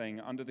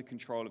under the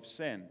control of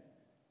sin,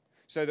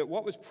 so that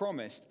what was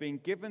promised, being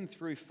given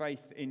through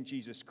faith in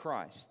Jesus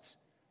Christ,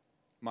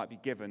 might be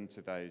given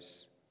to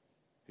those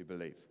who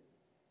believe.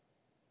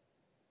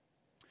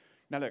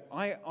 Now look,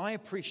 I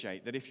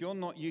appreciate that if you're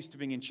not used to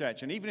being in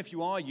church, and even if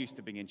you are used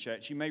to being in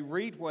church, you may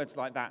read words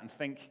like that and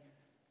think,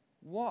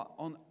 what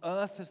on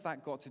earth has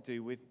that got to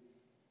do with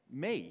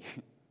me,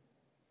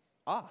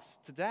 us,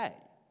 today?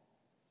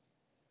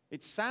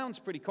 It sounds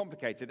pretty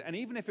complicated, and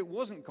even if it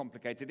wasn't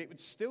complicated, it would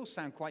still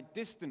sound quite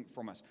distant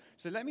from us.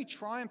 So let me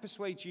try and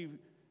persuade you,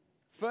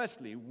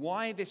 firstly,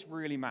 why this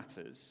really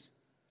matters,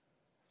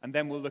 and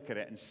then we'll look at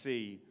it and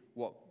see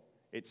what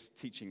it's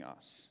teaching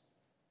us.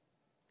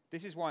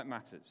 This is why it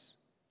matters.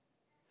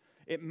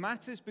 It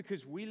matters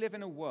because we live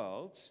in a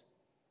world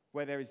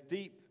where there is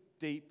deep,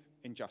 deep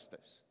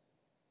injustice.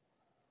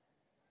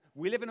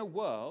 We live in a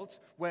world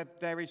where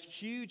there is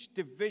huge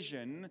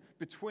division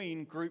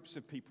between groups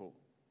of people.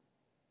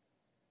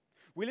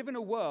 We live in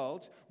a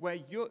world where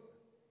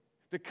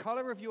the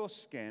color of your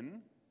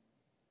skin,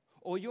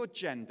 or your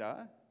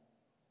gender,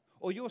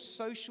 or your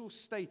social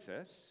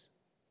status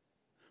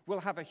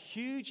will have a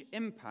huge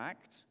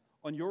impact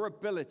on your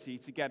ability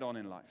to get on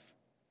in life.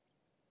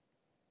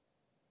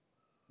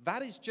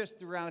 That is just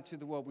the reality of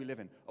the world we live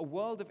in, a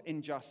world of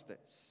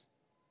injustice.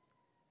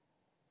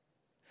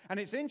 And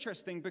it's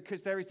interesting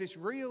because there is this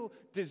real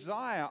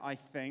desire, I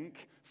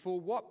think, for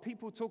what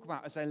people talk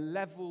about as a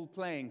level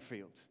playing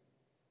field.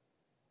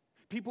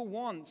 People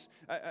want,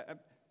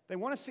 they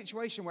want a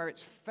situation where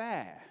it's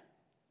fair.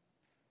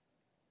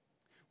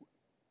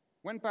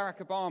 When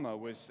Barack Obama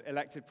was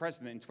elected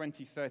president in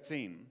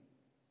 2013,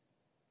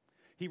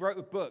 he wrote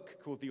a book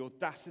called The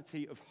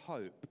Audacity of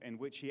Hope, in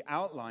which he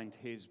outlined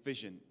his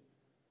vision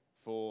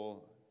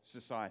for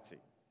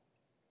society.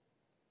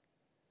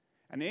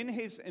 And in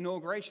his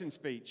inauguration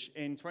speech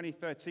in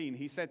 2013,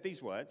 he said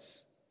these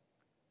words.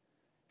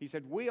 He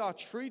said, "We are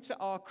true to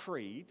our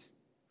creed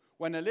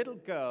when a little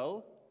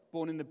girl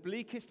born in the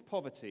bleakest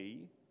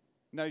poverty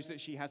knows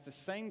that she has the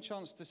same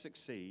chance to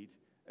succeed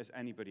as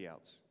anybody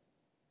else."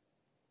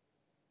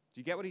 Do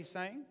you get what he's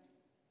saying?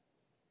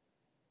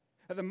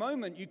 At the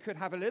moment, you could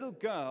have a little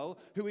girl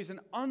who is an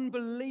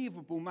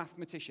unbelievable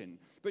mathematician,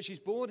 but she's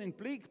born in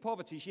bleak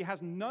poverty. She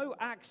has no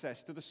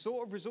access to the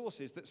sort of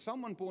resources that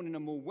someone born in a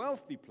more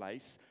wealthy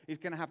place is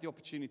going to have the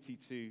opportunity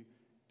to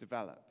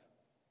develop.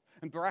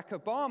 And Barack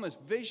Obama's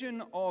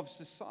vision of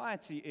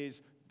society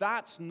is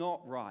that's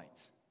not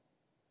right.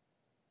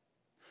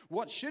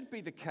 What should be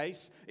the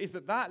case is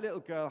that that little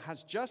girl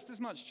has just as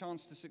much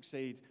chance to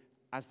succeed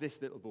as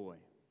this little boy.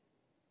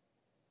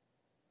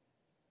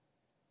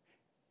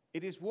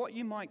 It is what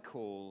you might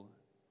call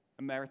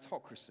a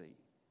meritocracy.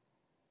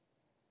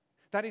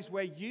 That is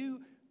where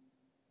you,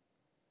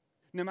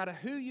 no matter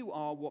who you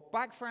are, what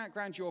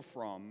background you're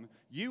from,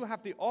 you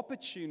have the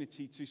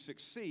opportunity to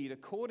succeed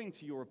according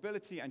to your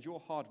ability and your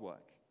hard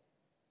work.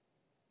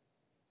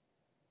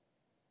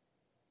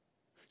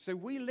 So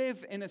we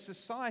live in a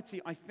society,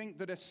 I think,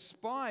 that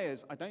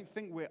aspires, I don't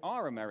think we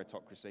are a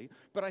meritocracy,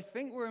 but I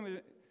think we're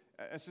in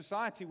a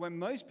society where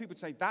most people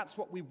say that's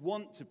what we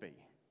want to be.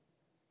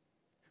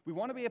 We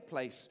want to be a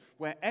place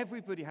where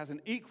everybody has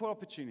an equal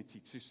opportunity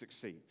to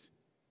succeed.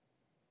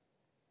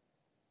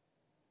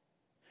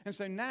 And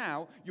so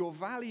now your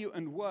value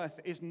and worth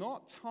is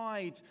not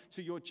tied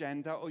to your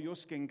gender or your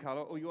skin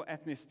color or your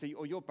ethnicity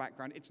or your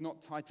background. It's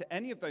not tied to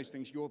any of those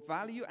things. Your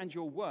value and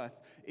your worth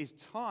is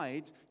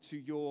tied to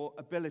your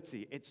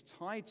ability. It's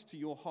tied to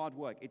your hard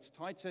work. It's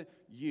tied to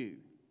you.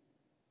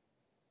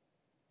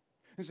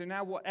 And so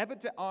now whatever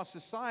our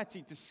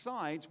society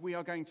decides we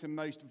are going to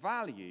most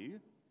value,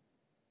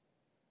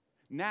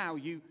 now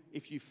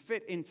if you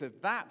fit into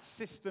that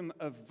system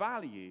of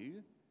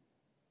value,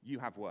 you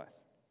have worth.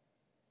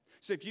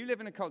 So if you live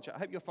in a culture, I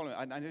hope you're following.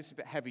 I know it's a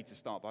bit heavy to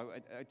start, but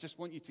I just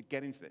want you to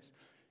get into this.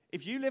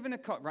 If you live in a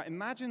culture, right,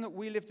 imagine that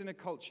we lived in a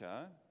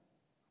culture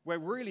where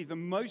really the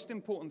most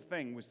important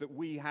thing was that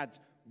we had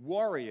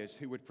warriors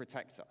who would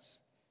protect us.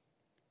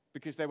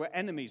 Because there were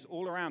enemies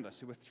all around us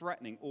who were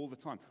threatening all the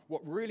time.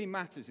 What really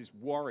matters is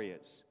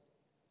warriors.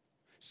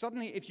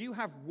 Suddenly, if you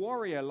have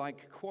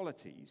warrior-like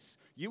qualities,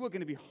 you are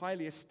going to be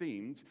highly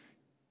esteemed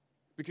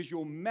because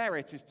your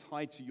merit is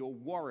tied to your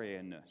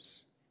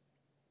warriorness.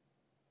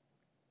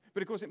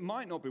 But of course, it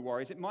might not be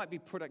warriors. It might be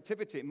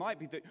productivity. It might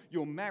be that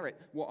your merit,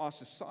 what our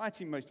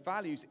society most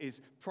values,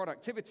 is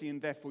productivity, and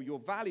therefore your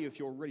value if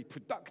you're a really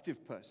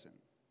productive person.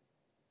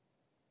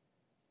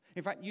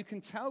 In fact, you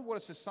can tell what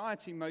a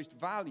society most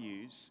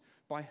values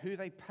by who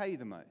they pay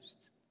the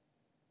most.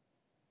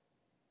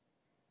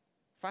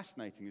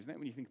 Fascinating, isn't it,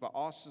 when you think about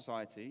our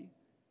society?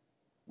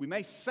 We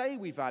may say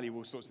we value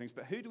all sorts of things,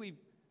 but who do we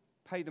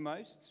pay the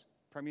most?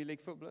 Premier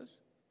League footballers?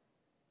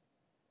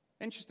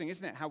 Interesting,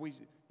 isn't it, how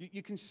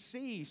you can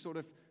see sort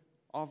of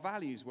our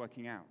values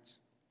working out.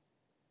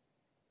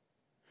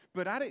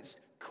 But at its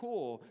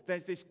core,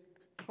 there's this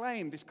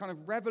claim, this kind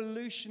of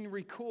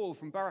revolutionary call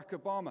from Barack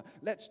Obama.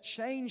 Let's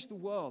change the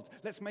world.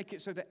 Let's make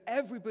it so that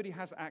everybody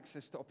has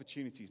access to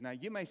opportunities. Now,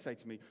 you may say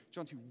to me,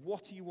 Jonty,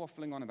 what are you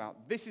waffling on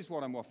about? This is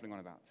what I'm waffling on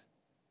about.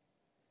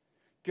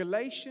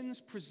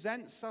 Galatians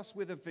presents us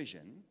with a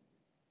vision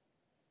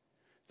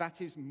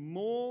that is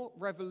more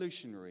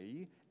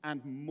revolutionary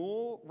and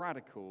more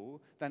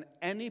radical than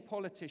any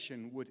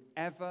politician would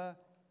ever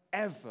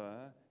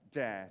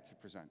dare to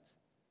present.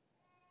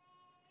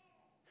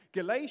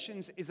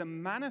 Galatians is a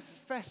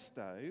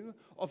manifesto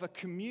of a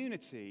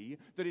community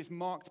that is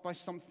marked by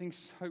something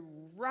so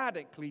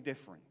radically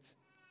different.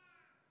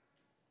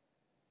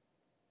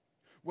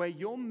 Where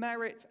your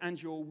merit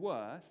and your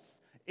worth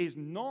is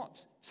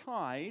not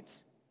tied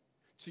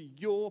to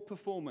your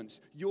performance,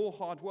 your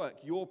hard work,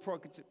 your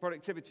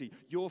productivity,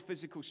 your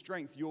physical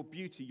strength, your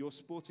beauty, your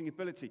sporting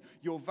ability.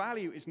 Your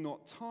value is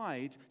not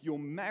tied, your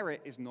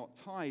merit is not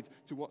tied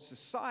to what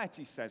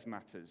society says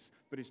matters,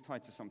 but is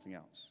tied to something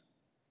else.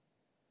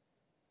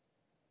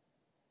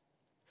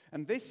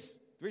 And the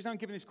reason I'm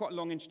giving this quite a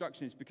long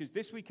introduction is because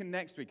this week and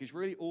next week is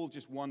really all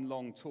just one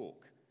long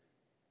talk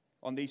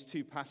on these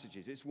two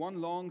passages. It's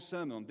one long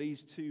sermon on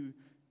these two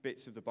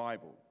bits of the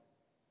Bible.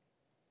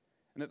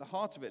 And at the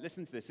heart of it,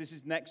 listen to this. This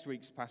is next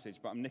week's passage,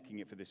 but I'm nicking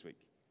it for this week.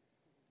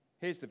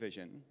 Here's the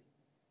vision.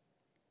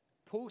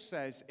 Paul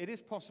says it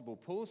is possible.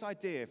 Paul's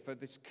idea for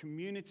this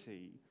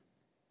community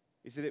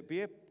is that it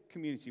be a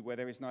community where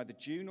there is neither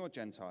Jew nor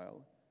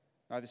Gentile,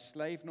 neither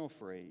slave nor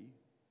free,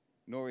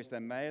 nor is there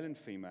male and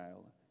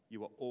female.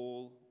 You are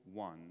all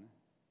one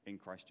in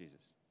Christ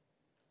Jesus.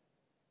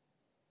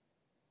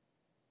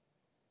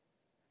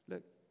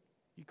 Look,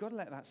 you've got to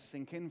let that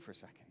sink in for a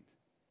second.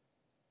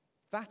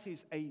 That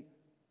is a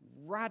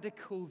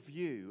radical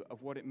view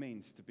of what it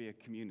means to be a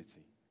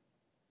community,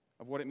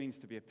 of what it means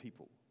to be a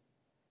people.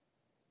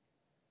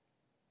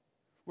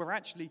 Where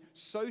actually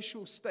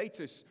social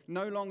status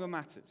no longer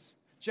matters.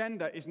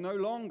 Gender is no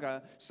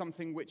longer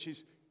something which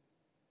is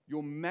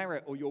your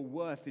merit or your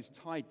worth is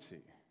tied to.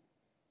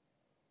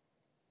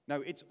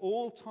 No, it's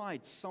all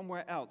tied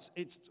somewhere else.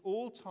 It's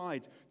all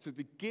tied to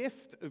the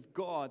gift of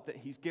God that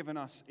he's given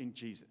us in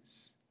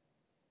Jesus.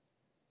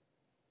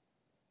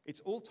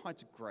 It's all tied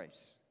to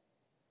grace.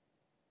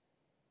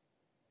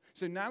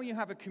 So now you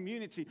have a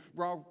community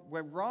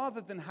where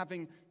rather than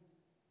having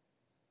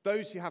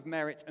those who have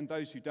merit and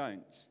those who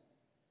don't,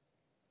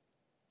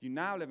 you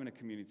now live in a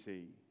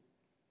community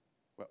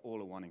where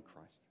all are one in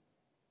Christ.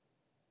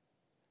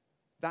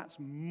 That's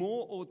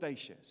more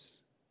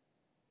audacious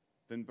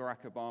than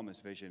Barack Obama's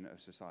vision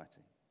of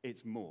society.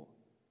 It's more.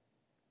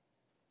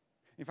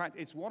 In fact,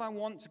 it's what I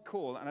want to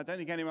call, and I don't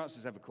think anyone else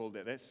has ever called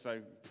it this,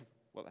 so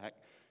what the heck.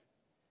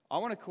 I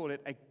want to call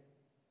it a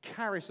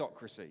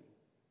charisocracy.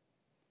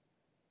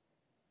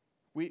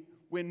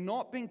 We're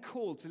not being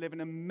called to live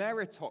in a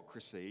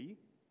meritocracy,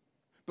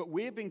 but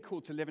we're being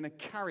called to live in a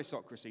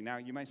charisocracy. Now,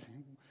 you may say,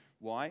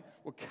 why?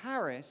 Well,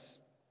 charis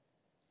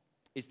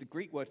is the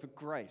Greek word for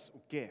grace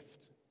or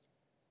gift.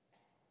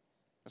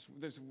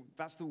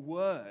 That's the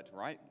word,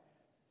 right,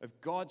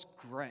 of God's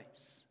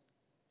grace.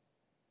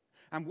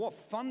 And what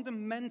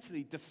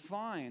fundamentally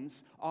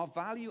defines our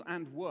value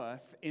and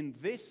worth in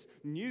this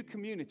new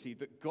community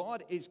that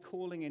God is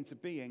calling into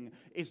being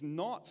is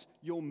not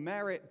your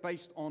merit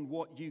based on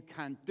what you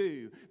can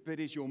do,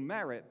 but is your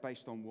merit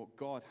based on what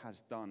God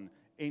has done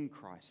in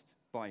Christ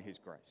by his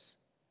grace.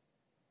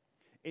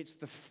 It's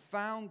the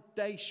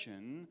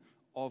foundation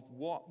of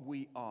what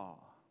we are.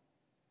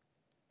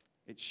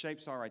 It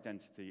shapes our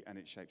identity and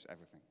it shapes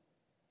everything.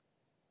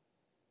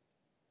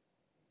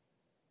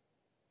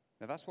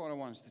 Now that's what I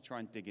want us to try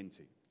and dig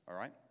into, all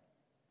right?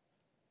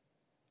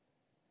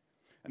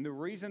 And the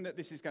reason that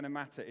this is going to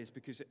matter is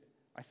because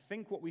I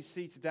think what we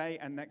see today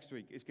and next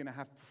week is going to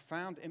have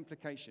profound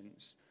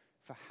implications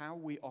for how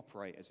we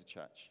operate as a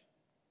church,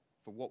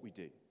 for what we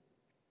do.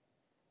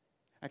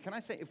 And can I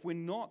say, if we're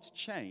not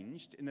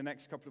changed in the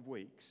next couple of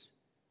weeks,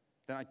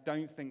 then I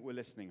don't think we're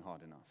listening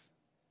hard enough.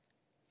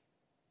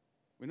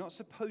 We're not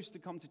supposed to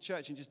come to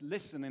church and just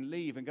listen and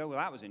leave and go, well,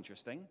 that was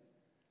interesting.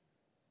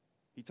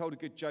 He told a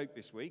good joke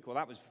this week. Well,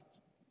 that was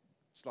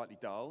slightly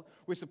dull.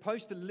 We're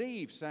supposed to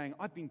leave saying,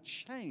 I've been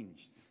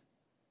changed.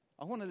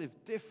 I want to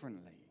live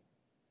differently.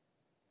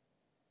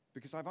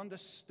 Because I've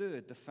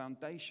understood the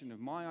foundation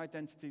of my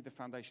identity, the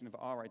foundation of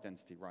our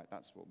identity. Right,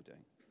 that's what we're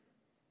doing.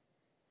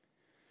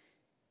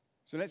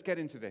 So let's get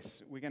into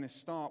this. We're going to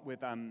start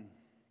with, we're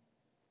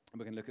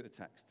going to look at the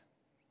text.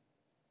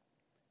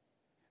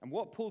 And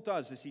what Paul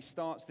does is he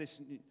starts this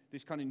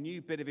kind of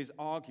new bit of his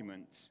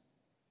argument.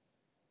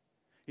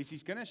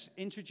 He's going to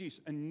introduce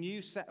a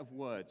new set of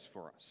words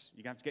for us.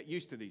 You're going to have to get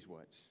used to these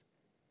words.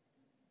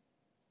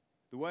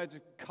 The words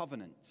of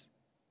covenant,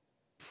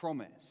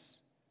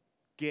 promise,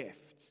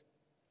 gift.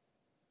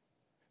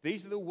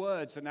 These are the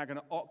words that are now going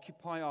to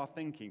occupy our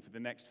thinking for the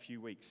next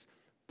few weeks.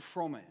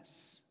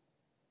 Promise.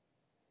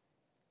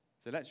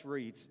 So let's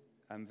read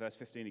verse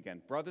 15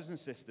 again. Brothers and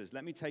sisters,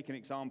 let me take an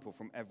example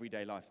from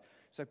everyday life.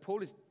 So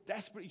Paul is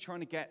desperately trying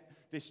to get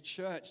this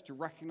church to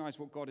recognize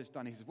what God has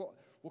done. He says,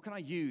 what can I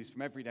use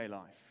from everyday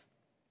life?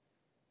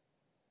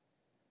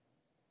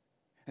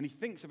 And he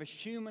thinks of a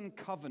human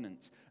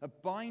covenant, a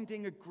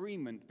binding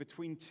agreement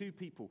between two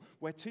people,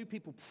 where two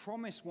people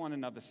promise one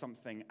another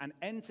something and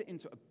enter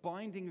into a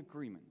binding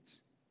agreement.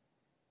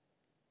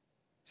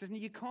 says, no,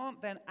 you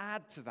can't then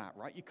add to that,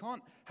 right? You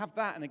can't have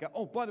that and then go,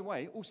 oh, by the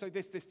way, also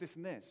this,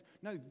 and this.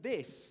 No,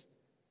 this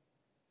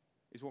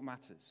is what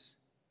matters.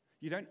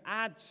 You don't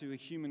add to a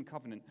human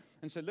covenant.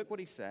 And so look what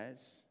he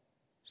says.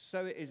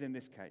 So it is in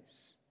this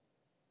case.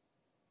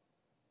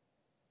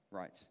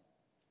 Right.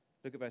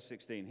 Look at verse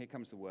 16. Here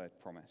comes the word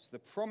promise. The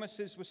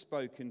promises were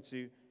spoken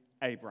to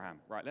Abraham.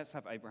 Right, let's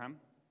have Abraham.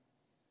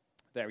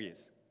 There he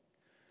is.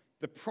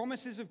 The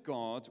promises of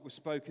God were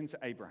spoken to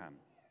Abraham.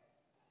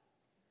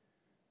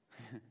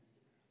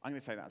 I'm going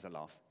to say that as a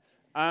laugh.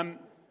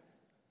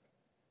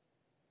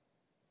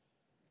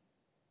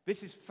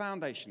 This is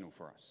foundational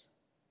for us.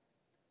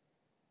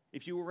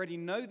 If you already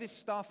know this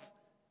stuff,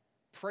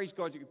 praise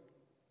God.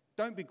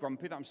 Don't be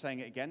grumpy that I'm saying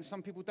it again.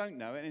 Some people don't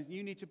know it, and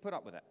you need to put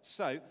up with it.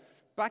 So,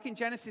 back in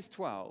Genesis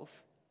 12,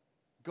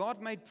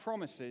 God made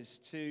promises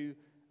to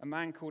a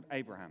man called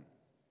Abraham.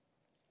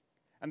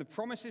 And the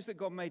promises that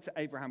God made to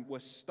Abraham were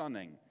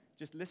stunning.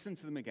 Just listen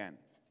to them again.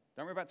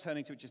 Don't worry about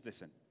turning to it, just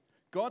listen.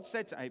 God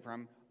said to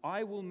Abraham,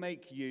 I will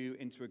make you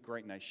into a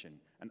great nation,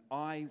 and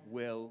I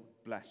will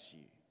bless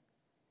you.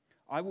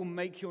 I will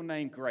make your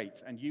name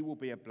great, and you will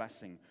be a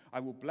blessing. I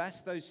will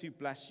bless those who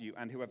bless you,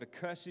 and whoever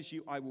curses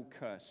you, I will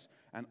curse,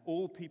 and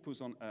all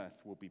peoples on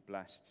earth will be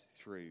blessed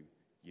through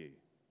you.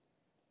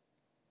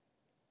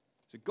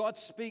 So God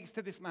speaks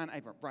to this man,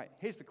 Abraham. Right,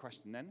 here's the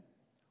question then.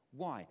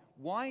 Why?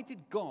 Why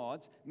did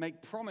God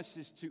make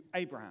promises to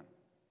Abraham?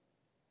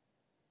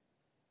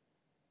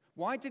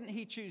 Why didn't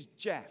he choose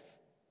Jeff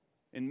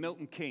in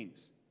Milton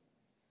Keynes?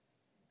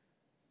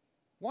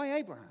 Why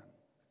Abraham?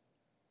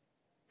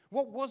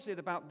 What was it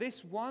about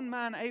this one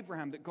man,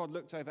 Abraham, that God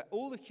looked over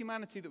all the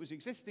humanity that was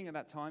existing at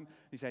that time?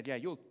 He said, yeah,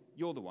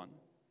 you're the one.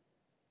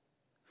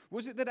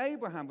 Was it that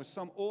Abraham was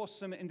some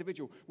awesome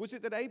individual? Was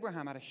it that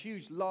Abraham had a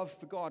huge love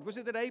for God? Was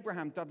it that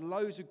Abraham did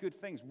loads of good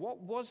things? What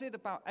was it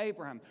about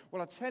Abraham?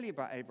 Well, I'll tell you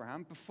about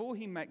Abraham. Before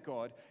he met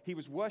God, he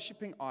was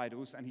worshiping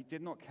idols, and he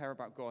did not care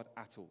about God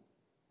at all.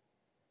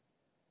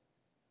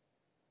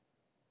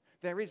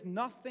 There is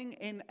nothing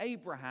in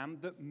Abraham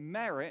that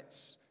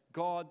merits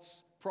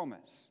God's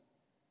promise.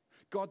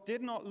 God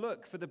did not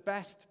look for the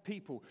best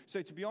people.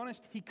 So to be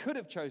honest, he could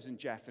have chosen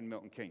Jeff and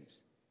Milton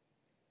Keynes.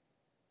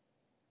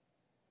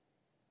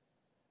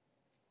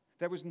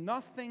 There was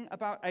nothing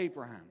about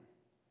Abraham.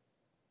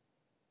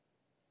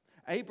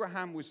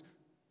 Abraham was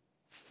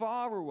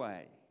far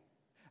away,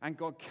 and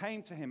God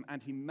came to him,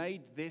 and he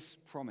made this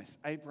promise.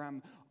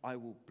 Abraham, I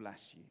will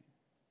bless you.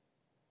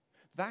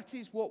 That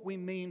is what we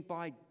mean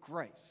by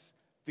grace,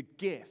 the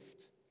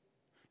gift,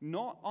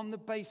 not on the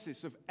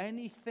basis of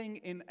anything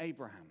in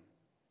Abraham,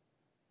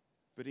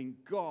 but in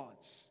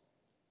God's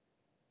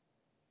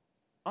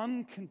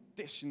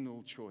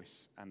unconditional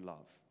choice and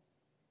love.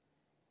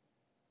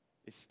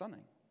 It's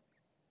stunning.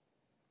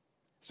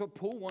 So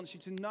Paul wants you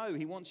to know.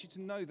 He wants you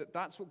to know that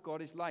that's what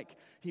God is like.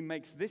 He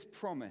makes this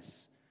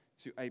promise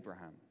to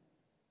Abraham.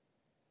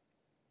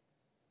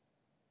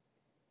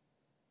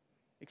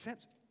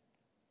 Except,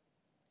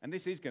 and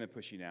this is going to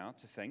push you now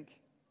to think,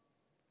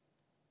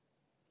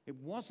 it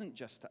wasn't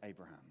just to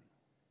Abraham.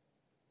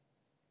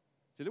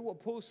 So look what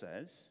Paul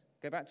says.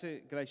 Go back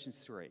to Galatians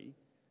 3,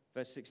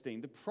 verse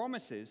 16. The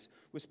promises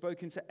were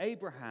spoken to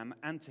Abraham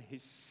and to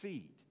his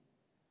seed.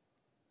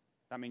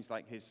 That means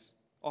like his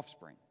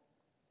offspring.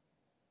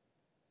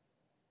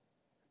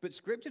 But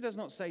Scripture does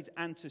not say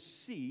and to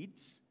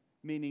seeds,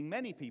 meaning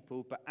many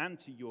people, but and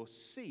to your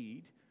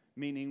seed,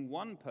 meaning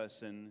one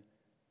person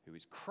who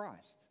is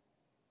Christ.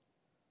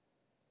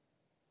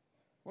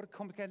 What a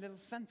complicated little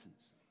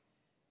sentence.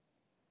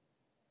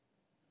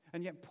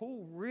 And yet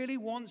Paul really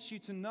wants you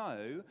to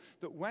know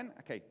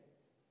that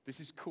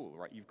this is cool,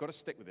 right? You've got to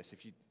stick with this.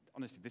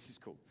 Honestly, this is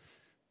cool.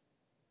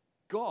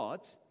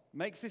 God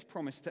makes this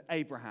promise to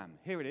Abraham.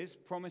 Here it is,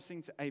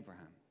 promising to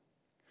Abraham.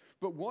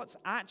 But what's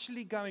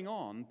actually going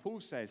on, Paul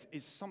says,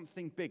 is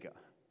something bigger.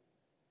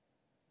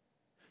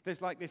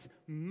 There's like this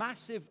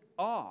massive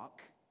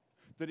arc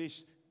that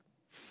is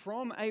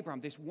from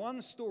Abraham. This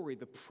one story,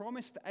 the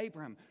promise to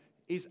Abraham,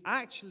 is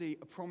actually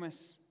a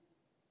promise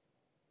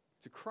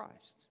to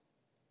Christ.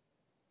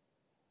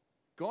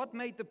 God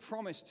made the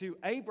promise to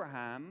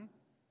Abraham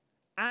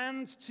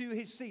and to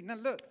his seed. Now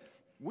look,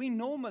 we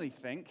normally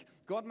think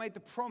God made the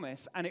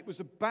promise and it was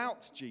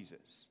about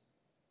Jesus,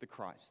 the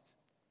Christ.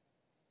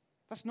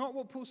 That's not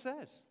what Paul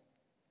says.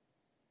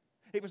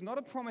 It was not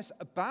a promise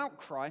about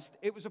Christ,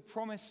 it was a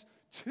promise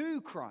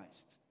to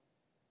Christ.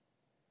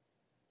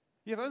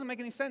 Yeah, that doesn't make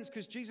any sense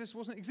because Jesus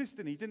wasn't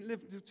existing. He didn't live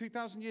until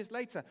 2,000 years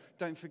later.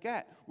 Don't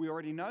forget, we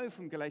already know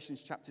from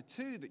Galatians chapter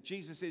 2 that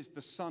Jesus is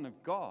the Son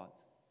of God,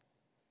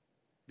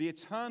 the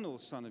eternal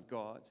Son of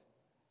God.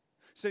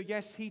 So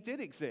yes, he did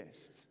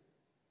exist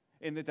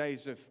in the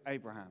days of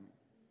Abraham.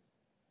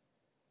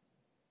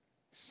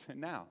 So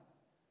now,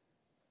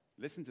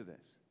 listen to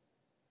this.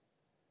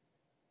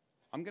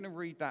 I'm going to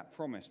read that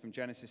promise from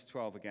Genesis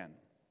 12 again.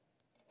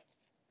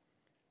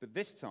 But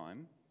this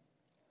time,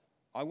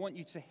 I want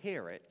you to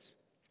hear it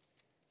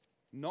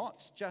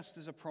not just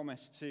as a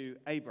promise to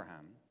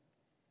Abraham,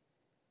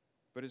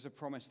 but as a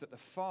promise that the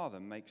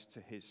Father makes to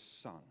his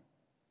Son.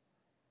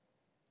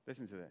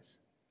 Listen to this.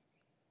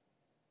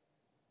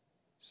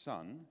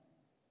 Son,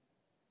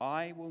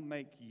 I will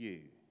make you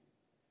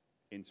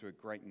into a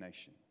great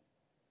nation,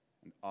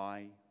 and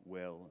I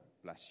will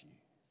bless you.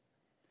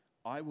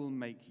 I will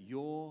make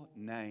your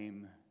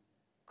name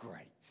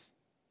great,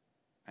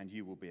 and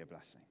you will be a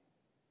blessing.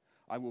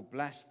 I will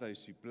bless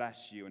those who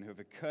bless you, and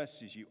whoever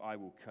curses you, I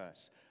will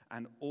curse.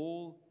 And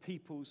all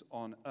peoples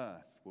on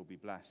earth will be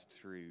blessed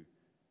through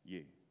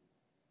you,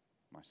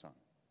 my son.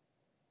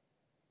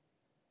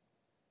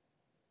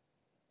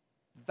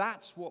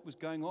 That's what was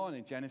going on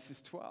in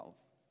Genesis 12.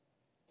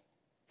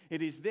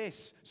 It is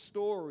this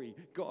story.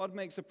 God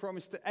makes a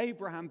promise to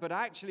Abraham, but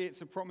actually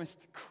it's a promise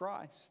to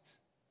Christ.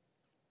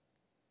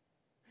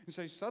 And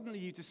so suddenly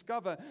you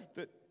discover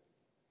that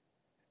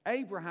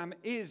Abraham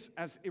is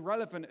as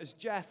irrelevant as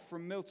Jeff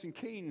from Milton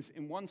Keynes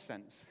in one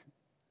sense.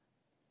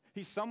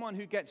 He's someone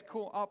who gets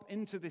caught up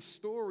into this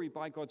story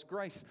by God's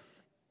grace.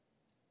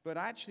 But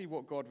actually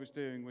what God was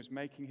doing was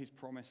making his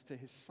promise to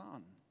his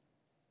son.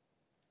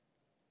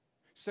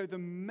 So the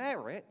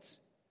merit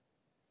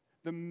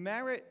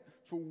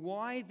for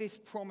why this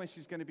promise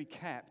is going to be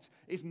kept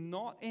is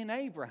not in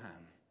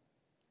Abraham.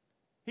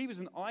 He was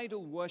an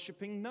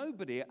idol-worshipping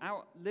nobody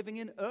out living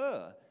in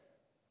Ur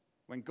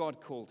when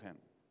God called him.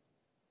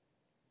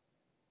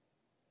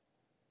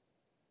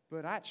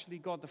 But actually,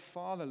 God the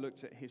Father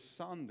looked at his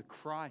Son, the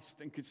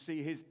Christ, and could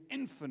see his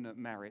infinite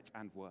merit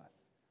and worth.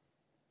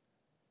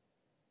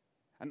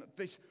 And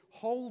this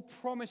whole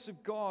promise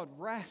of God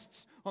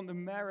rests on the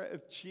merit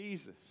of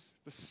Jesus,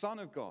 the Son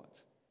of God.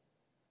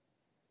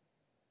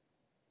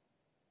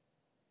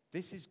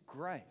 This is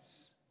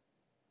grace.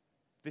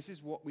 This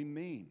is what we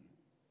mean.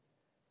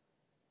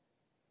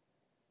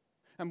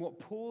 And what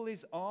Paul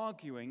is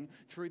arguing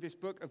through this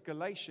book of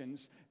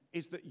Galatians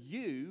is that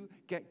you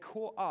get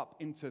caught up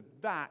into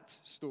that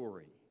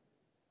story.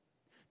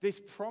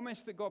 This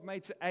promise that God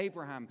made to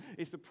Abraham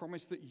is the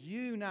promise that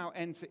you now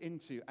enter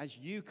into as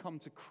you come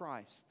to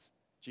Christ,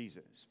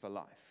 Jesus, for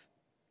life.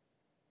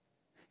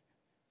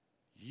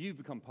 You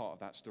become part of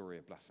that story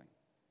of blessing.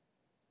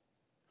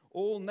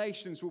 All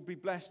nations will be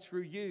blessed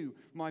through you,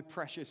 my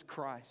precious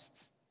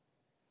Christ.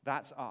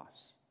 That's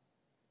us.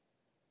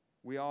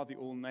 We are the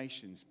all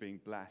nations being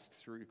blessed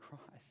through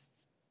Christ.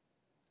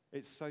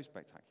 It's so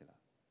spectacular.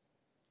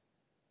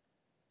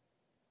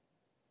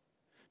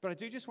 But I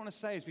do just want to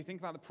say, as we think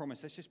about the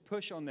promise, let's just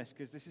push on this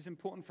because this is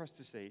important for us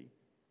to see.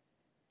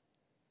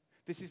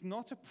 This is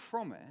not a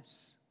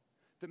promise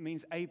that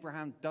means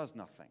Abraham does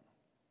nothing.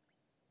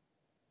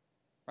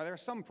 Right, there are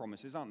some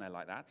promises, aren't there,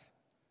 like that?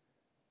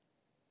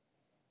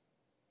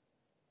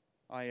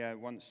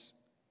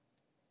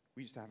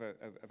 We used to have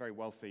a very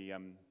wealthy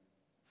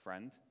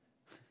friend,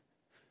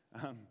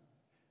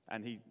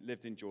 and he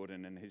lived in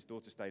Jordan, and his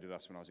daughter stayed with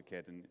us when I was a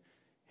kid, and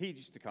he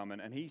used to come,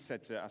 and he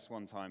said to us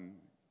one time,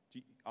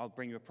 I'll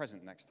bring you a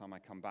present next time I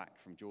come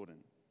back from Jordan.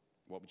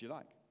 What would you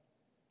like?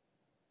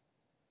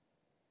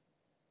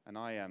 And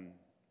I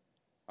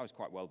was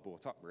quite well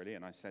brought up, really,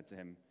 and I said to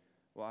him,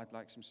 well, I'd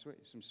like some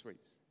sweets.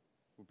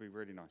 Would be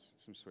really nice,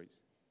 some sweets.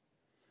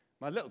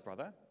 My little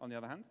brother, on the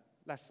other hand,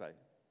 less so.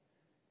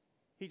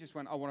 He just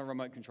went, I want a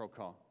remote control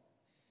car.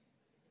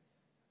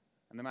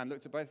 And the man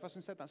looked at both of us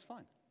and said, that's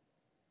fine.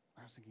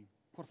 I was thinking,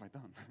 what have I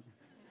done?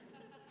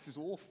 This is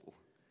awful.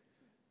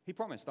 He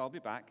promised, I'll be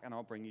back and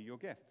I'll bring you your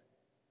gift.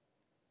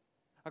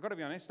 I've got to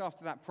be honest,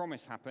 after that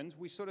promise happened,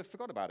 we sort of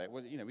forgot about it.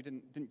 Well, we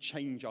didn't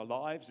change our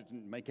lives. It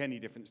didn't make any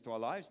difference to our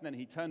lives. And then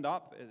he turned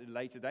up at a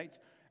later date,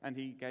 and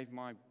he gave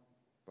my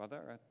brother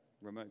a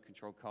remote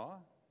control car,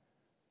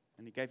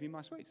 and he gave me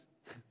my sweets.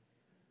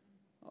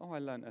 Oh, I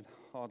learned a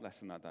hard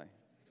lesson that day.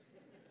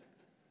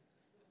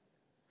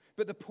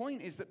 But the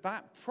point is that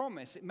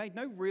promise, it made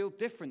no real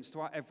difference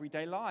to our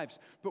everyday lives.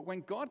 But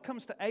when God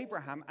comes to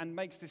Abraham and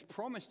makes this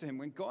promise to him,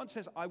 when God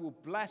says, I will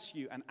bless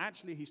you, and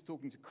actually he's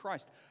talking to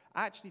Christ,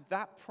 actually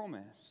that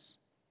promise,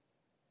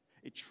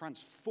 it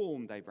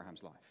transformed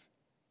Abraham's life.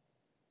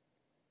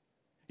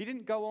 He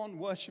didn't go on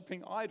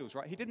worshipping idols,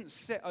 right? He didn't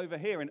sit over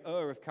here in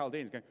Ur of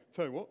Chaldeans going,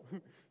 tell you what,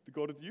 the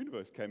God of the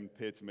universe came and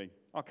appeared to me.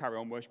 I'll carry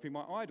on worshipping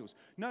my idols.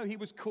 No, he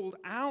was called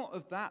out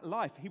of that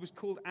life. He was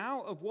called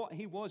out of what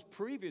he was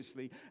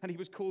previously, and he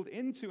was called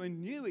into a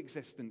new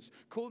existence,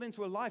 called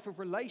into a life of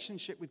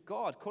relationship with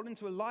God, called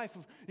into a life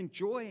of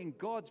enjoying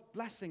God's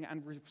blessing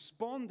and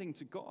responding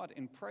to God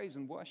in praise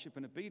and worship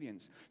and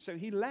obedience. So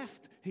he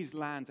left his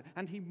land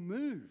and he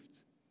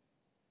moved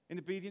in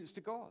obedience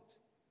to God.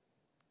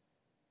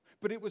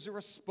 But it was a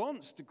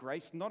response to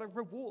grace, not a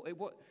reward.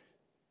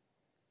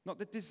 Not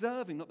the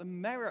deserving, not the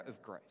merit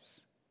of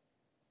grace.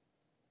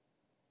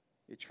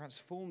 It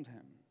transformed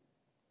him.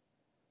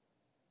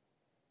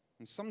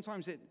 And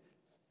sometimes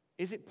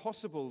is it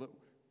possible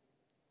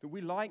that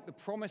we like the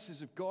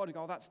promises of God and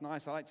go, oh, that's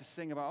nice. I like to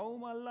sing about, oh,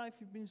 my life,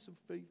 you've been so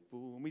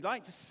faithful. And we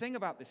like to sing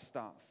about this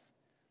stuff.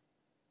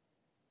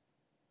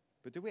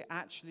 But do we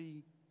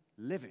actually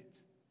live it?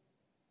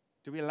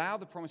 Do we allow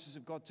the promises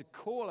of God to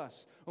call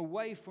us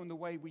away from the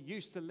way we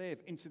used to live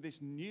into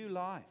this new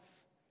life?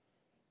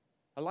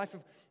 A life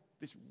of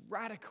this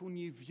radical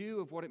new view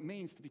of what it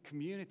means to be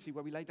community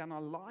where we lay down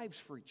our lives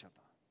for each other.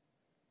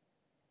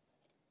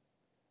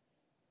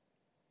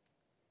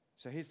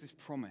 So here's this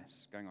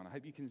promise going on. I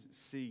hope you can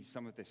see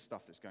some of this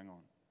stuff that's going on.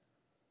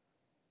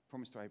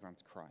 Promise to Abraham,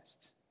 to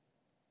Christ.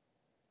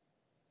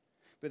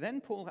 But then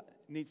Paul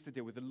needs to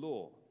deal with the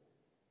law.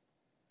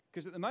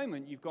 Because at the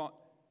moment, you've got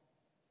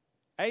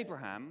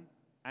Abraham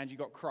and you've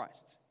got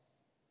Christ.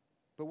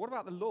 But what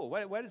about the law?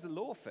 Where does the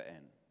law fit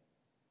in?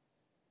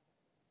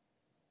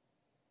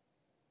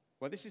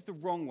 Well, this is the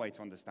wrong way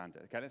to understand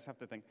it. Okay, let's have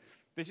the thing.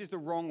 This is the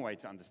wrong way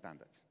to understand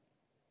it.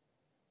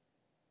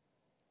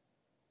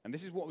 And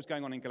this is what was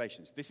going on in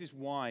Galatians. This is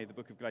why the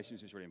book of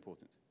Galatians is really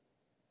important.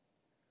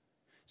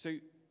 So,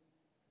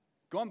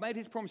 God made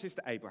his promises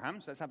to Abraham.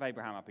 So let's have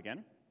Abraham up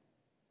again.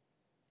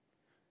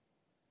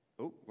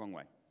 Oh, wrong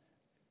way.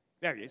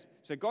 There he is.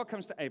 So God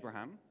comes to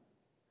Abraham,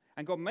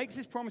 and God makes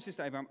his promises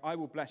to Abraham, I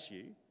will bless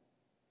you.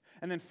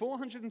 And then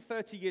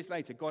 430 years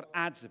later, God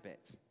adds a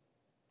bit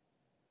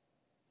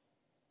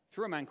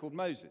through a man called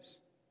Moses.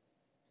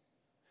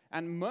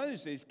 And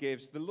Moses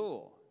gives the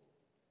law.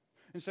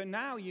 And so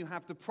now you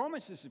have the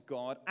promises of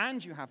God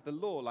and you have the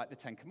law, like the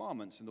Ten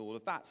Commandments and all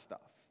of that stuff.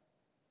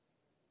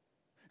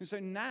 And so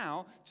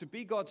now, to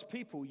be God's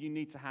people, you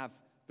need to have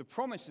the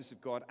promises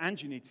of God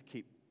and you need to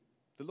keep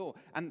the law.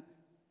 And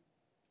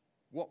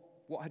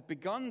what had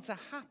begun to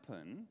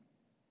happen,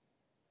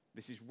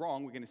 this is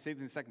wrong, we're going to see this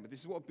in a second, but this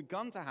is what had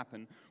begun to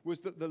happen, was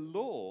that the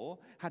law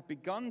had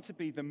begun to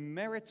be the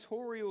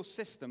meritorial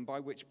system by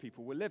which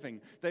people were living.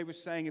 They were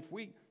saying,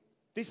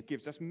 this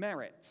gives us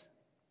merit.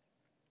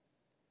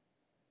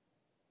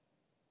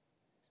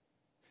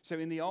 So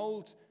in the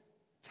Old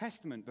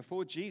Testament,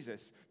 before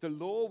Jesus, the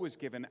law was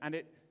given, and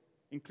it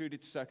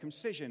included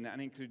circumcision,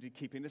 and included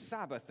keeping the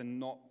Sabbath, and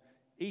not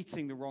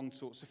eating the wrong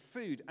sorts of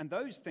food. And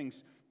those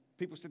things,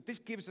 people said, this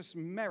gives us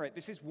merit.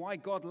 This is why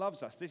God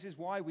loves us. This is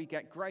why we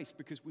get grace,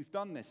 because we've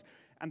done this.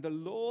 And the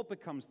law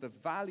becomes the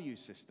value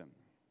system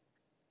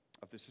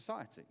of the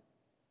society.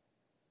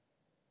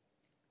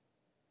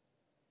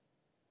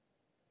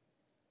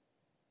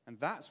 And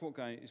that's what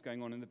is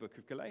going on in the book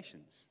of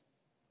Galatians.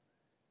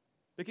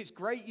 Look, it's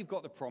great you've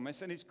got the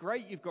promise, and it's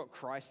great you've got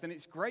Christ, and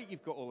it's great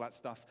you've got all that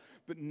stuff,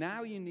 but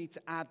now you need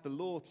to add the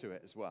law to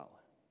it as well.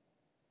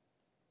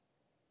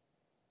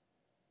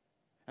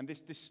 And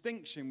this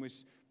distinction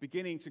was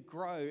beginning to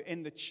grow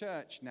in the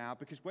church now,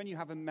 because when you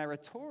have a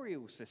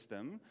meritorial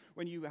system,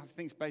 when you have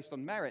things based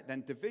on merit,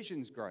 then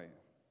divisions grow,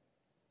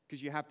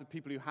 because you have the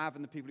people who have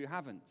and the people who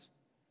haven't.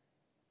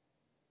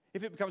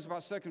 If it becomes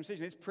about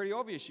circumcision, it's pretty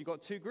obvious. You've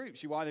got two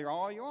groups. You either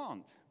are or you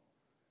aren't.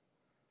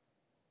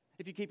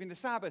 If you're keeping the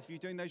Sabbath, if you're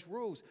doing those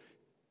rules,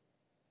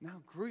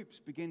 now groups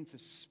begin to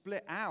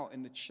split out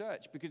in the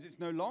church because it's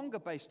no longer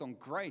based on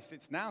grace.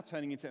 It's now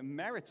turning into a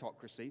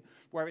meritocracy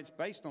where it's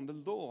based on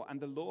the law, and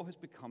the law has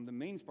become the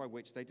means by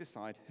which they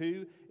decide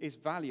who is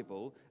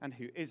valuable and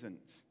who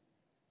isn't.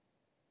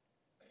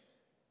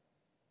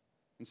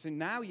 And so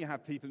now you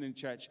have people in the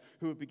church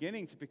who are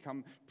beginning to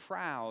become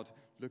proud.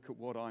 Look at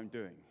what I'm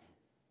doing.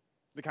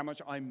 Look how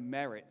much I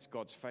merit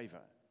God's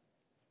favor.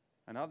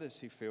 And others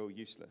who feel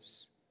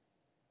useless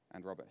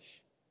and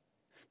rubbish,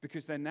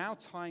 because they're now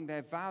tying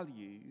their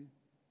value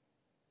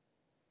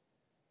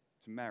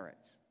to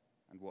merit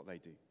and what they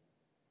do.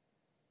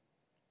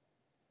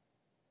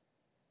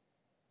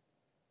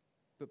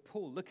 But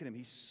Paul, look at him,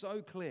 he's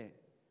so clear.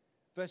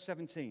 Verse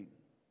 17.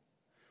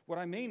 What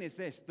I mean is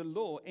this: the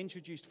law,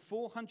 introduced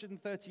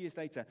 430 years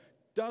later,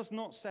 does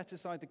not set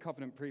aside the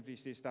covenant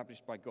previously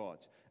established by God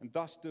and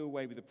thus do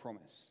away with the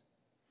promise.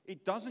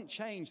 It doesn't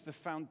change the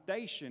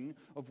foundation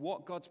of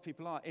what God's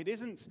people are. It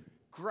isn't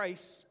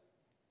grace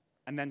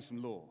and then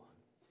some law.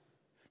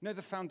 No,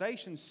 the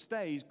foundation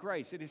stays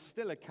grace. It is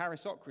still a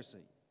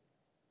charisocracy.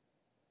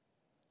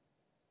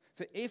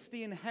 For if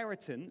the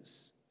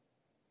inheritance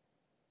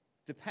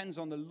depends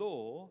on the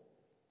law,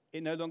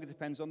 it no longer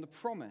depends on the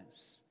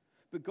promise.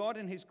 But God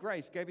in his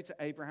grace gave it to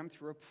Abraham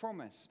through a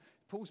promise.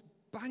 Paul's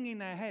banging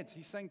their heads.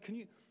 He's saying,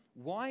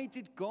 why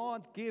did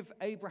God give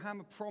Abraham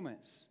a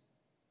promise?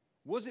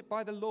 Was it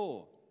by the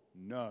law?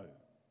 No.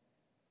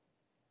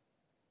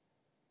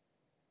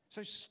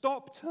 So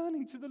stop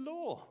turning to the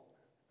law.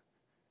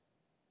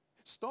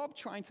 Stop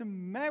trying to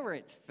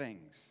merit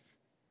things.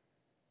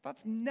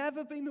 That's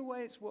never been the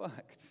way it's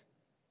worked.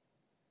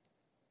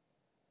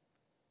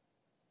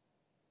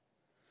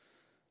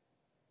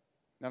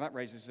 Now that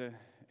raises an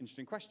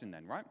interesting question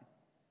then, right?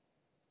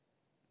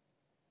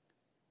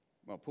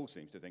 Well, Paul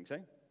seems to think so.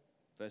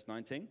 Verse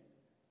 19.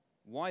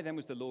 Why then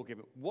was the law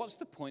given? What's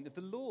the point of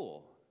the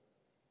law?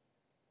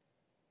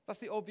 That's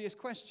the obvious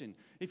question.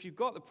 If you've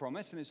got the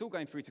promise and it's all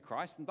going through to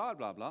Christ and blah,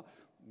 blah, blah,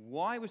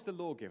 why was the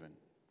law given?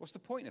 What's the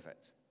point of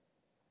it?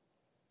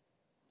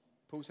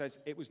 Paul says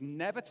it was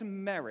never to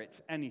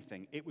merit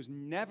anything. It was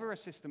never a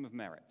system of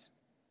merit.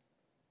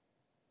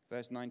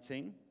 Verse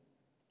 19.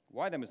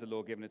 Why then was the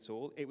law given at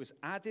all? It was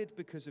added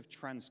because of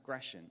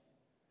transgression,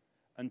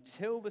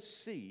 until the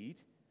seed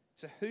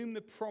to whom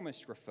the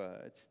promise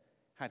referred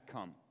had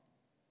come.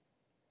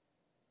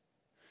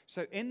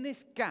 So in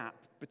this gap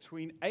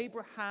between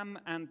Abraham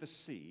and the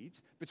seed,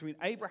 between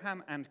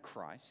Abraham and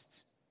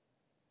Christ,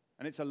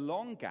 and it's a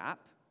long gap,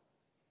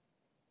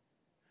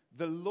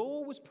 the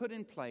law was put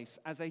in place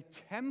as a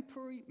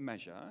temporary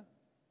measure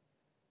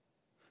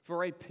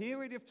for a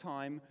period of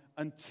time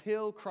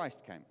until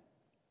Christ came.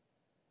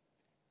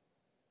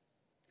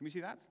 Can we see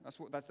that?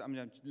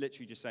 I'm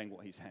literally just saying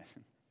what he said.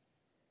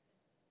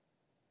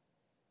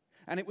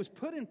 And it was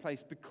put in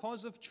place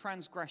because of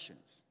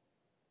transgressions.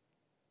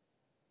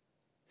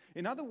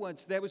 In other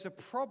words, there was a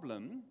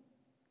problem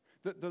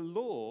that the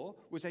law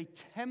was a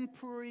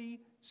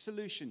temporary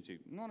solution to,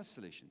 not a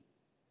solution.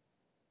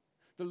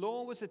 The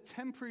law was a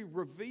temporary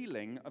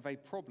revealing of a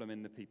problem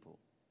in the people.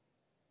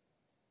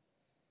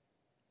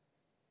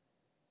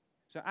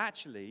 So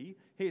actually,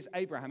 here's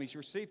Abraham. He's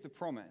received the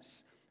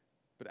promise.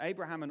 But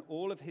Abraham and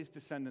all of his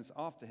descendants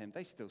after him,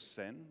 they still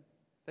sin.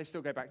 They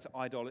still go back to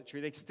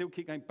idolatry. They still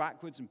keep going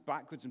backwards and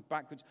backwards and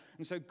backwards.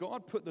 And so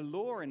God put the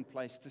law in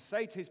place to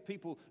say to his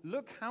people,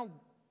 look how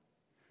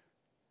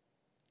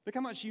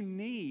much you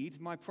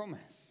need my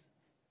promise.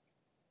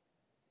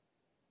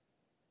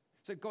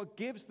 So God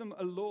gives them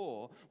a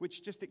law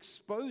which just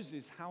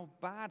exposes how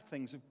bad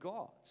things have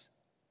got.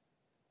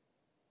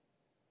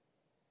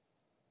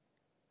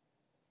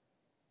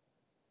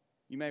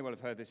 You may well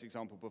have heard this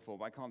example before,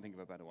 but I can't think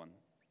of a better one.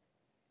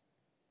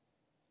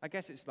 I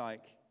guess it's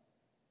like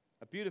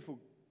a beautiful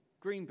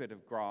green bit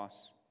of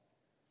grass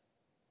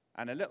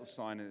and a little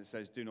sign that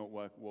says, do not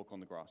walk on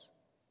the grass.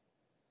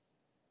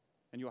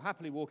 And you're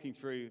happily walking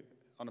through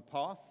on a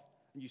path,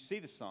 and you see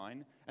the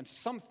sign, and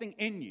something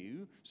in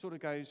you sort of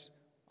goes,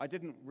 I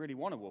didn't really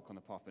want to walk on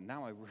the path, but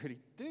now I really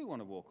do want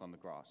to walk on the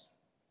grass,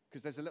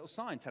 because there's a little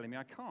sign telling me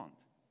I can't.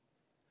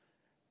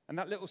 And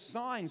that little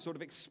sign sort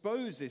of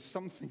exposes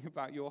something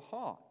about your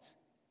heart.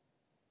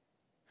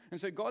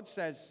 And so God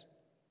says,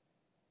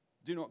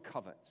 do not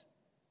covet.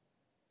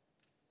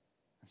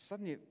 And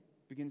suddenly it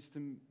begins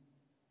to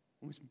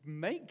almost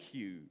make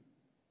you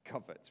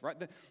covet, right?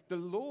 The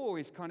law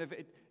is kind of,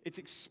 it's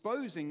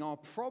exposing our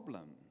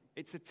problem.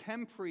 It's a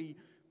temporary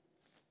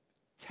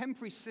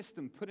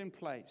system put in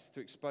place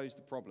to expose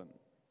the problem.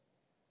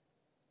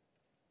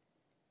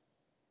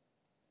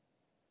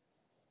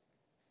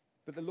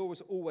 But the law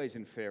was always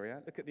inferior.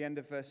 Look at the end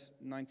of verse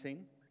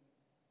 19.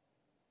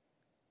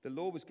 The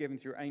law was given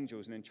through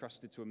angels and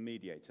entrusted to a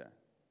mediator.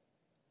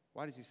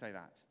 Why does he say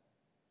that?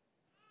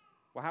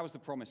 Well, how was the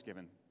promise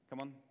given?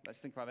 Come on, let's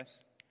think about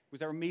this. Was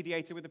there a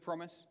mediator with the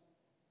promise?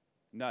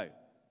 No.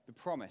 The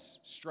promise,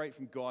 straight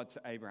from God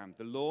to Abraham.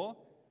 The law,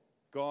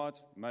 God,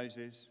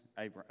 Moses,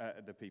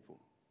 the people.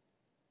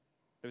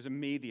 There was a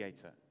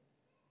mediator.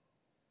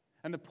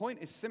 And the point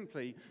is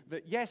simply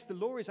that, yes, the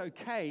law is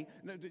okay.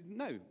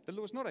 No, the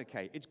law is not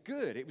okay. It's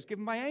good. It was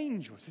given by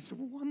angels. It's a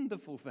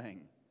wonderful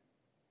thing.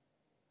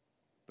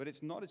 But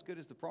it's not as good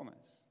as the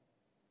promise.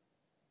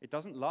 It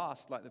doesn't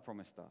last like the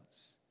promise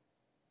does.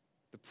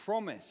 The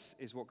promise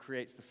is what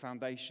creates the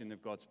foundation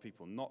of God's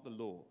people, not the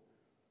law.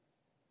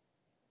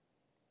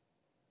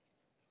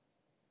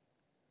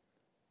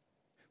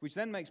 Which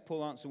then makes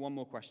Paul ask one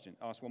more question,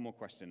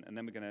 and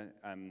then we're going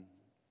to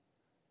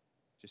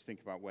just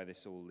think about where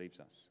this all leaves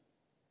us.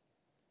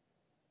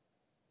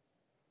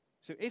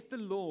 So if the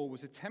law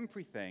was a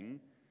temporary thing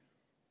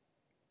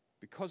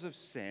because of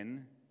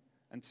sin,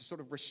 and to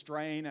sort of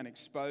restrain and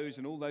expose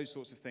and all those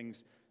sorts of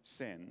things,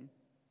 sin,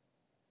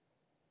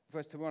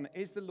 verse 21,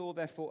 is the law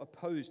therefore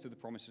opposed to the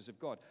promises of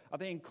God? Are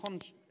they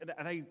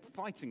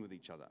fighting with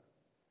each other?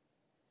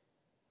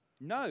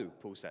 No,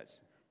 Paul says.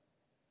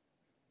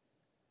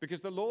 Because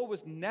the law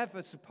was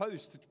never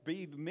supposed to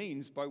be the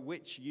means by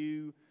which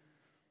you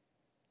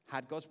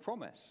had God's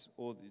promise,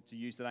 or to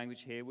use the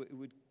language here, it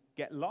would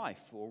get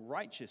life or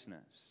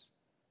righteousness.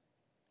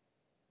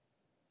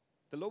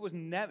 The law was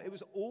never, it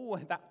was all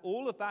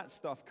of that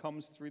stuff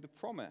comes through the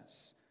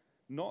promise,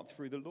 not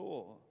through the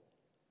law.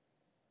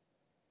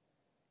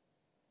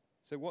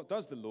 So what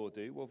does the law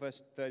do? Well,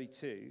 verse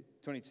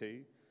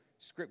 22,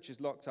 Scriptures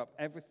locked up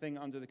everything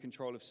under the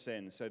control of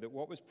sin, so that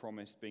what was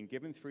promised, being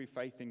given through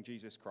faith in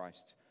Jesus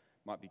Christ,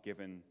 might be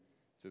given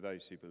to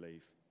those who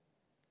believe.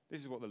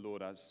 This is what the law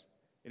does.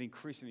 It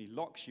increasingly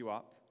locks you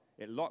up.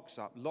 It locks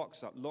up.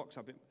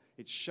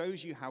 It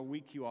shows you how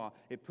weak you are.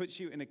 It puts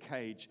you in a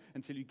cage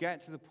until you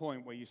get to the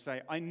point where you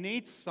say, I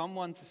need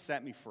someone to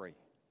set me free.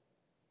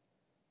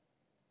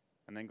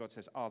 And then God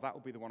says, oh, that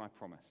will be the one I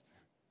promised.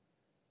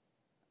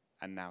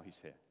 And now he's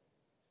here.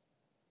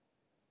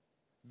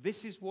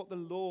 This is what the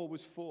law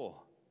was for.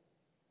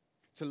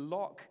 To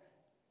lock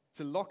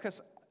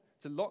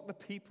the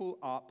people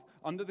up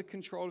under the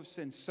control of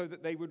sin so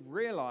that they would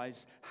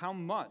realize how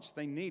much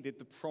they needed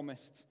the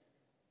promised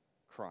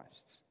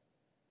Christ.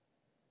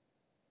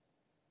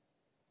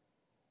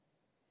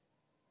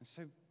 And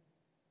so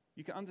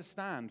you can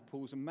understand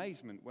Paul's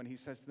amazement when he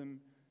says to them,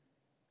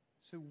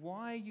 so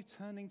why are you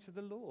turning to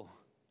the law?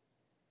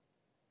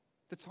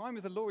 The time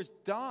of the law is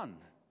done.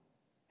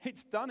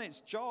 It's done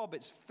its job.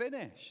 It's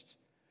finished.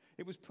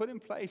 It was put in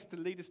place to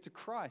lead us to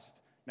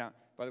Christ. Now,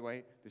 by the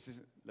way, this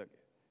isn't, look,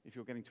 if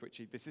you're getting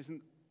twitchy, this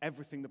isn't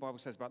everything the Bible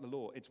says about the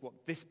law. It's what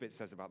this bit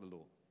says about the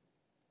law.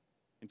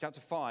 In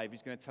chapter 5,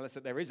 he's going to tell us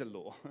that there is a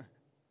law,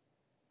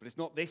 but it's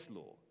not this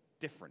law.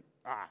 Different.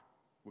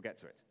 We'll get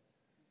to it.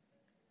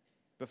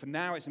 But for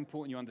now, it's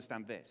important you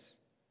understand this.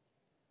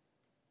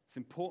 It's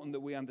important that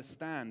we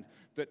understand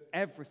that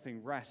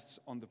everything rests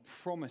on the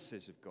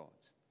promises of God.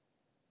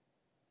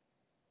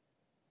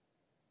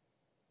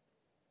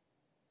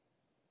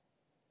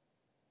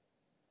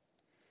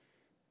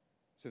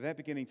 So they're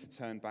beginning to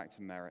turn back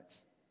to merit.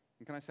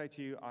 And can I say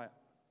to you, I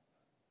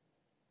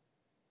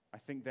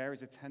think there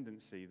is a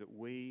tendency that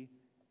we,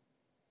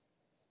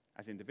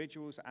 as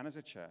individuals and as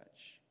a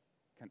church,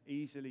 can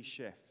easily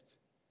shift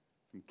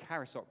from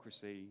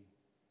charisocracy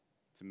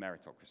to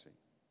meritocracy.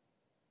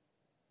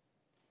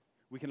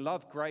 We can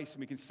love grace and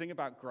we can sing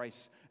about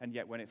grace, and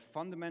yet when it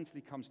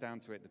fundamentally comes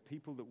down to it, the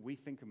people that we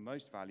think are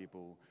most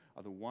valuable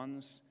are the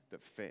ones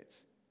that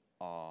fit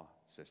our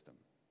system.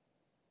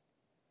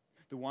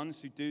 The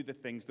ones who do the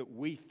things that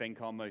we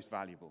think are most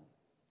valuable.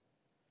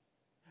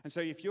 And so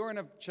if you're in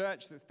a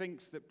church that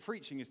thinks that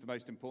preaching is the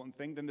most important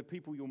thing, then the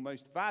people you'll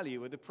most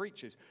value are the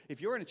preachers.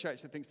 If you're in a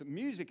church that thinks that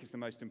music is the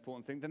most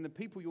important thing, then the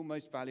people you'll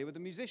most value are the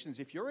musicians.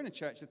 If you're in a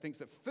church that thinks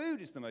that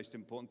food is the most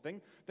important thing,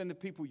 then the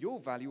people you'll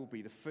value will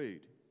be the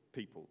food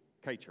people,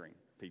 catering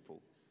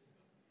people.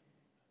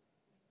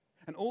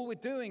 And all we're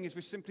doing is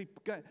we're simply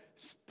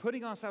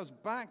putting ourselves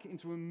back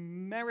into a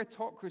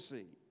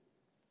meritocracy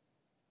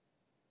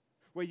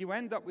where you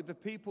end up with the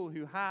people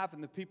who have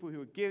and the people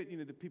who are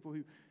given, the people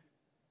who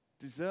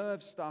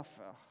deserve stuff.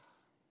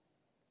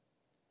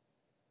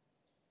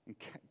 And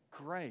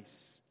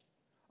grace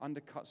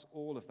undercuts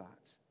all of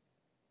that.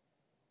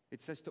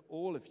 It says to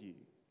all of you,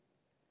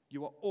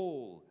 you are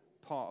all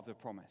part of the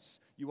promise.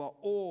 You are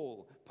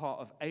all part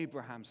of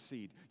Abraham's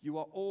seed. You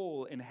are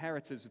all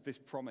inheritors of this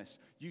promise.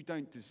 You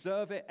don't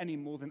deserve it any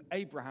more than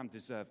Abraham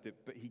deserved it,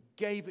 but he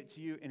gave it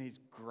to you in his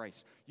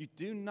grace. You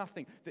do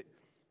nothing.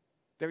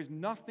 There is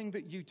nothing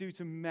that you do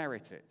to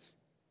merit it.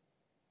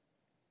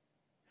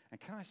 And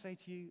can I say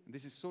to you, and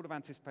this is sort of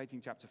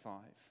anticipating chapter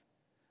 5,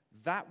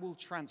 that will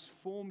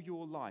transform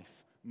your life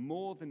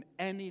more than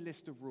any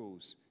list of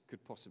rules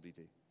could possibly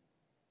do.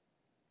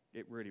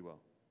 It really will.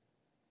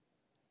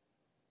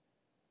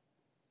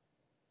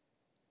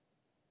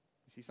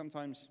 You see,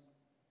 sometimes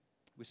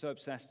we're so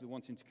obsessed with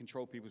wanting to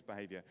control people's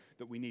behavior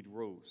that we need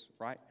rules,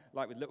 right?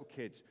 Like with little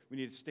kids, we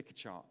need a sticker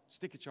chart.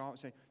 Sticker chart,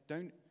 say,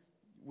 don't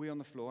wee on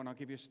the floor and I'll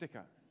give you a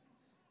sticker,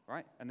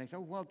 right? And they say,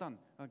 oh, well done,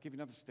 I'll give you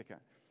another sticker.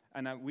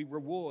 And we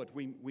reward,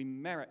 we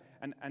merit,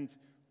 and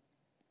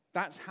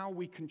that's how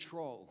we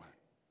control.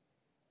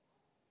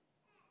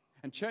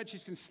 And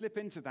churches can slip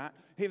into that.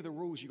 Here are the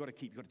rules you've got to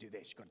keep. You've got to do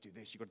this, you've got to do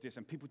this, you've got to do this.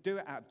 And people do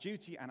it out of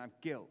duty and out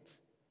of guilt.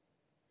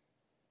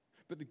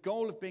 But the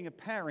goal of being a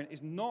parent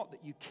is not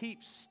that you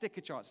keep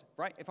sticker charts,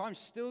 right? If I'm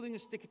still doing a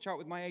sticker chart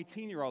with my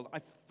 18-year-old,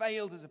 I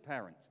failed as a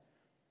parent.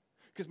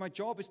 Because my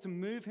job is to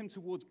move him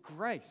towards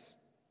grace.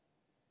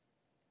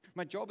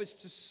 My job is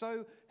to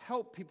so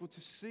help people to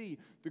see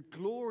the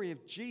glory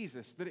of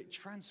Jesus that it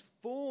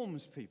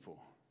transforms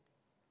people.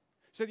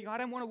 So that I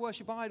don't want to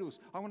worship idols.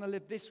 I want to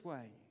live this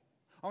way.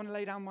 I want to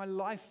lay down my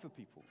life for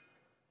people.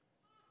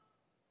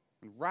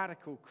 And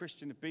radical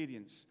Christian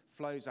obedience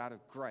flows out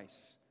of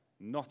grace,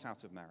 not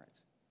out of merit.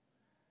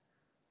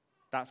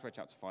 That's where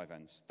chapter 5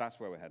 ends.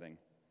 That's where we're heading.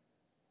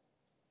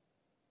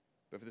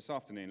 But for this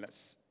afternoon,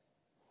 let's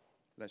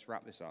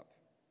wrap this up.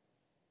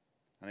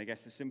 And I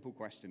guess the simple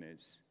question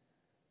is,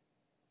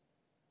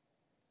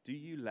 do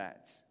you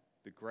let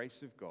the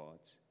grace of God,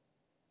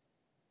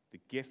 the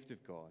gift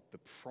of God, the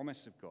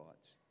promise of God,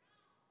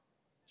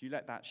 do you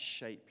let that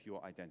shape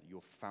your identity,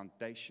 your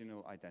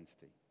foundational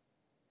identity?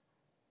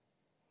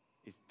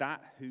 Is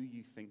that who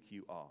you think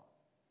you are?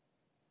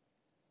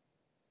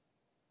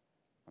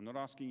 I'm not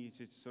asking you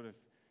to sort of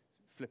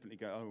flippantly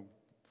go, oh,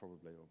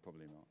 probably or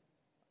probably not.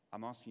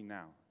 I'm asking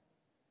now,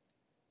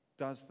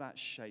 does that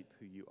shape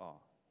who you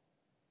are?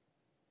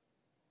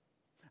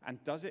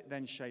 And does it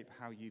then shape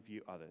how you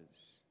view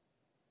others?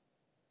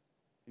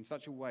 In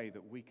such a way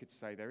that we could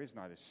say there is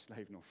neither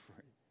slave nor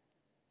free,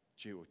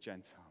 Jew or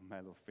Gentile,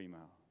 male or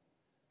female.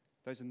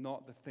 Those are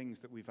not the things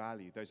that we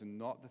value. Those are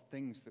not the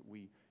things that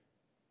we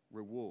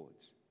reward.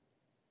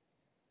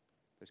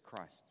 There's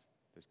Christ,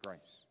 there's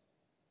grace,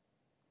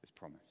 there's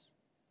promise.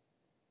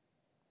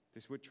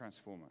 This would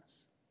transform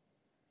us.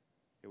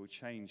 It will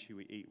change who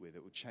we eat with.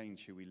 It will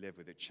change who we live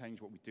with. It will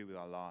change what we do with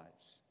our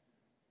lives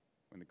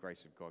when the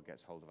grace of God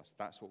gets hold of us.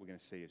 That's what we're going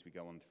to see as we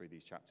go on through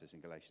these chapters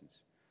in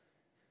Galatians.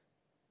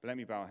 But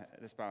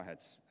let's bow our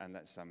heads and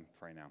let's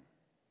pray now.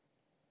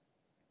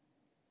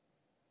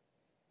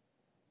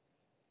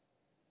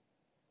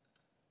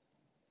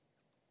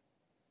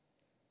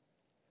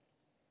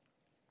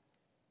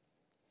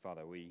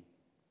 Father, we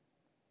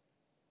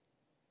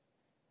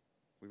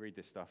read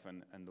this stuff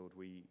and Lord,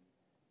 we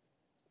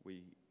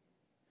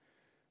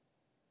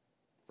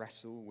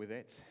wrestle with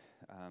it,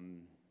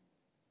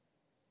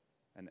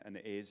 and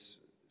it is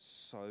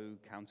so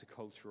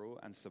countercultural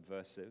and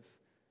subversive.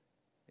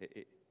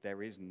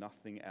 there is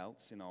nothing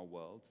else in our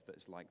world that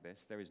is like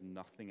this. There is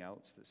nothing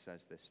else that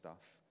says this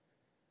stuff.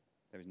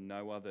 There is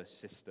no other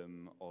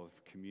system of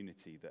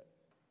community that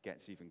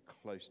gets even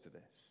close to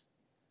this.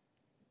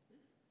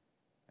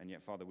 And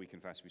yet, Father, we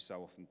confess we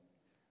so often,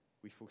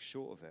 we fall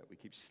short of it. We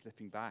keep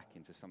slipping back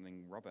into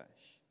something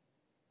rubbish.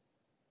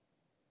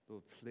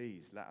 Lord,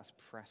 please let us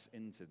press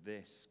into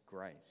this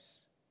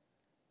grace.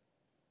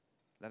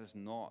 Let us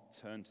not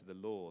turn to the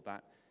law,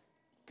 that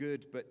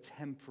good but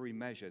temporary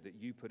measure that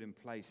you put in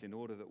place in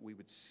order that we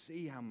would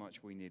see how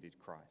much we needed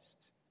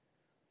Christ.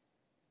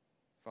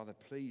 Father,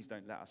 please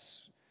don't let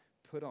us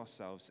put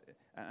ourselves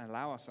and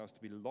allow ourselves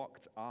to be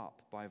locked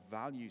up by a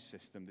value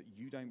system that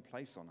you don't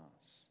place on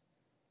us.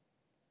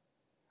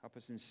 Help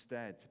us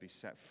instead to be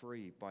set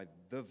free by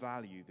the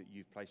value that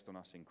you've placed on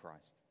us in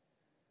Christ.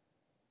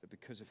 That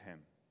because of him,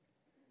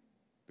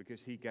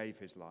 because he gave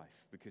his life,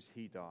 because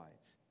he died,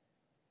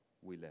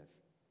 we live.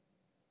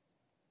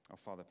 Oh,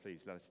 Father,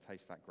 please let us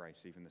taste that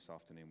grace even this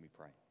afternoon, we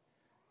pray.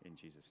 In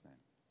Jesus' name,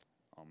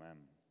 amen.